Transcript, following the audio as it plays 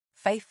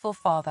Faithful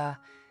Father,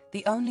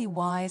 the only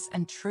wise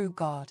and true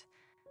God,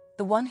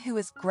 the one who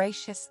is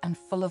gracious and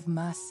full of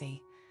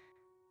mercy.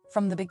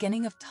 From the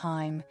beginning of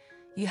time,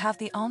 you have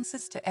the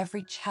answers to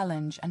every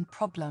challenge and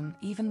problem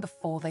even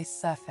before they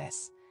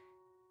surface.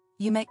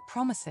 You make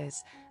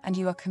promises, and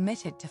you are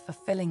committed to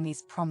fulfilling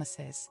these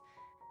promises.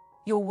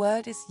 Your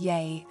word is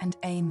yea and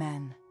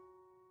amen.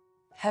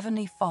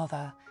 Heavenly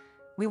Father,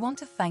 we want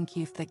to thank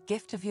you for the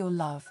gift of your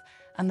love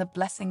and the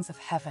blessings of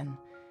heaven.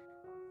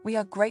 We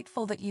are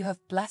grateful that you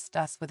have blessed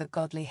us with a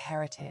godly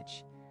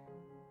heritage.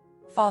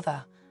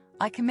 Father,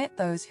 I commit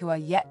those who are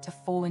yet to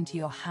fall into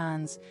your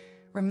hands.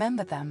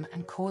 Remember them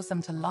and cause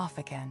them to laugh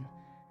again.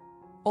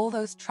 All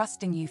those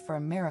trusting you for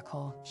a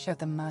miracle, show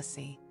them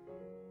mercy.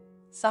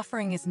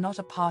 Suffering is not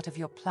a part of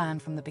your plan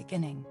from the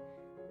beginning.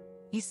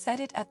 You said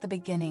it at the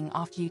beginning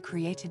after you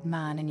created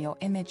man in your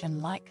image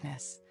and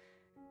likeness.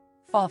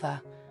 Father,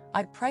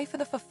 I pray for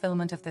the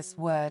fulfillment of this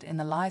word in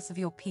the lives of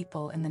your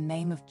people in the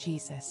name of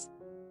Jesus.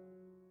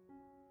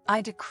 I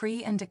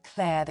decree and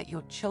declare that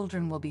your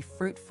children will be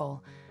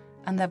fruitful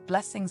and their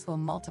blessings will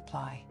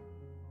multiply.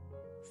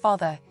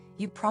 Father,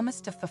 you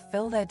promised to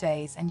fulfill their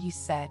days, and you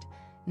said,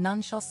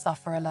 "None shall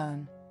suffer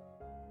alone."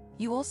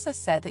 You also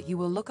said that you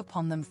will look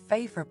upon them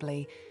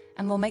favorably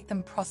and will make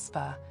them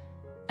prosper,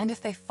 and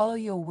if they follow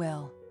your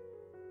will,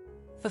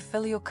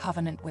 fulfill your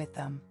covenant with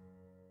them.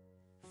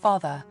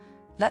 Father,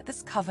 let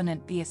this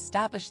covenant be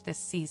established this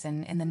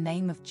season in the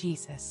name of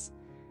Jesus.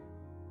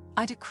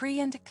 I decree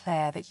and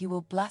declare that you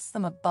will bless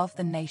them above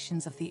the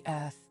nations of the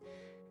earth.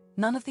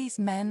 None of these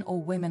men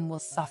or women will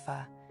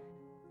suffer.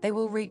 They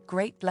will reap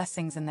great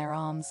blessings in their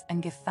arms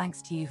and give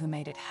thanks to you who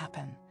made it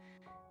happen.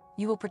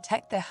 You will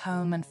protect their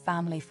home and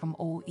family from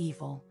all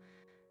evil.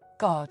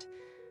 God,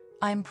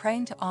 I am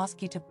praying to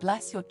ask you to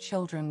bless your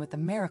children with the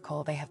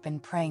miracle they have been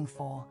praying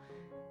for.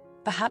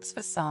 Perhaps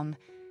for some,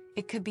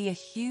 it could be a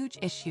huge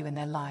issue in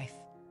their life.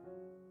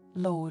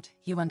 Lord,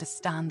 you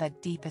understand their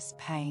deepest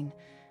pain.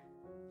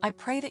 I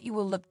pray that you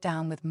will look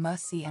down with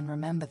mercy and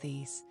remember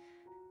these.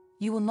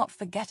 You will not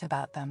forget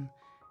about them,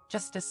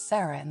 just as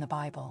Sarah in the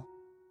Bible.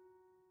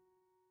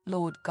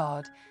 Lord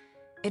God,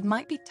 it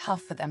might be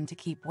tough for them to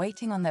keep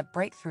waiting on their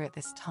breakthrough at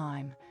this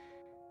time.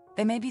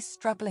 They may be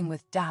struggling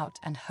with doubt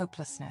and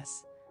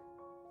hopelessness.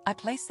 I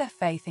place their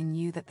faith in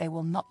you that they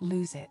will not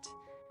lose it.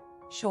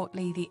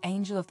 Shortly, the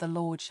angel of the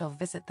Lord shall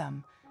visit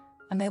them,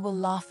 and they will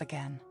laugh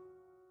again.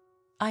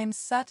 I am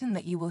certain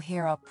that you will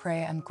hear our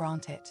prayer and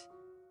grant it.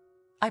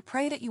 I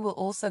pray that you will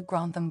also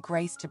grant them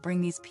grace to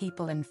bring these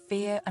people in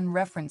fear and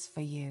reverence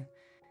for you.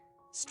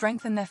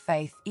 Strengthen their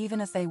faith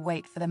even as they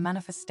wait for the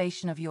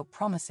manifestation of your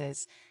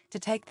promises to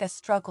take their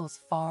struggles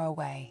far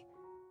away.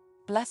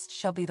 Blessed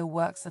shall be the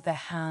works of their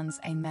hands.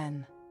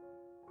 Amen.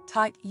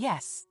 Type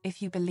yes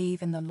if you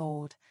believe in the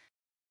Lord.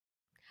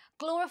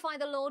 Glorify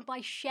the Lord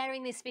by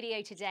sharing this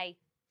video today.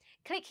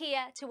 Click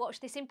here to watch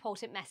this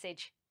important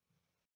message.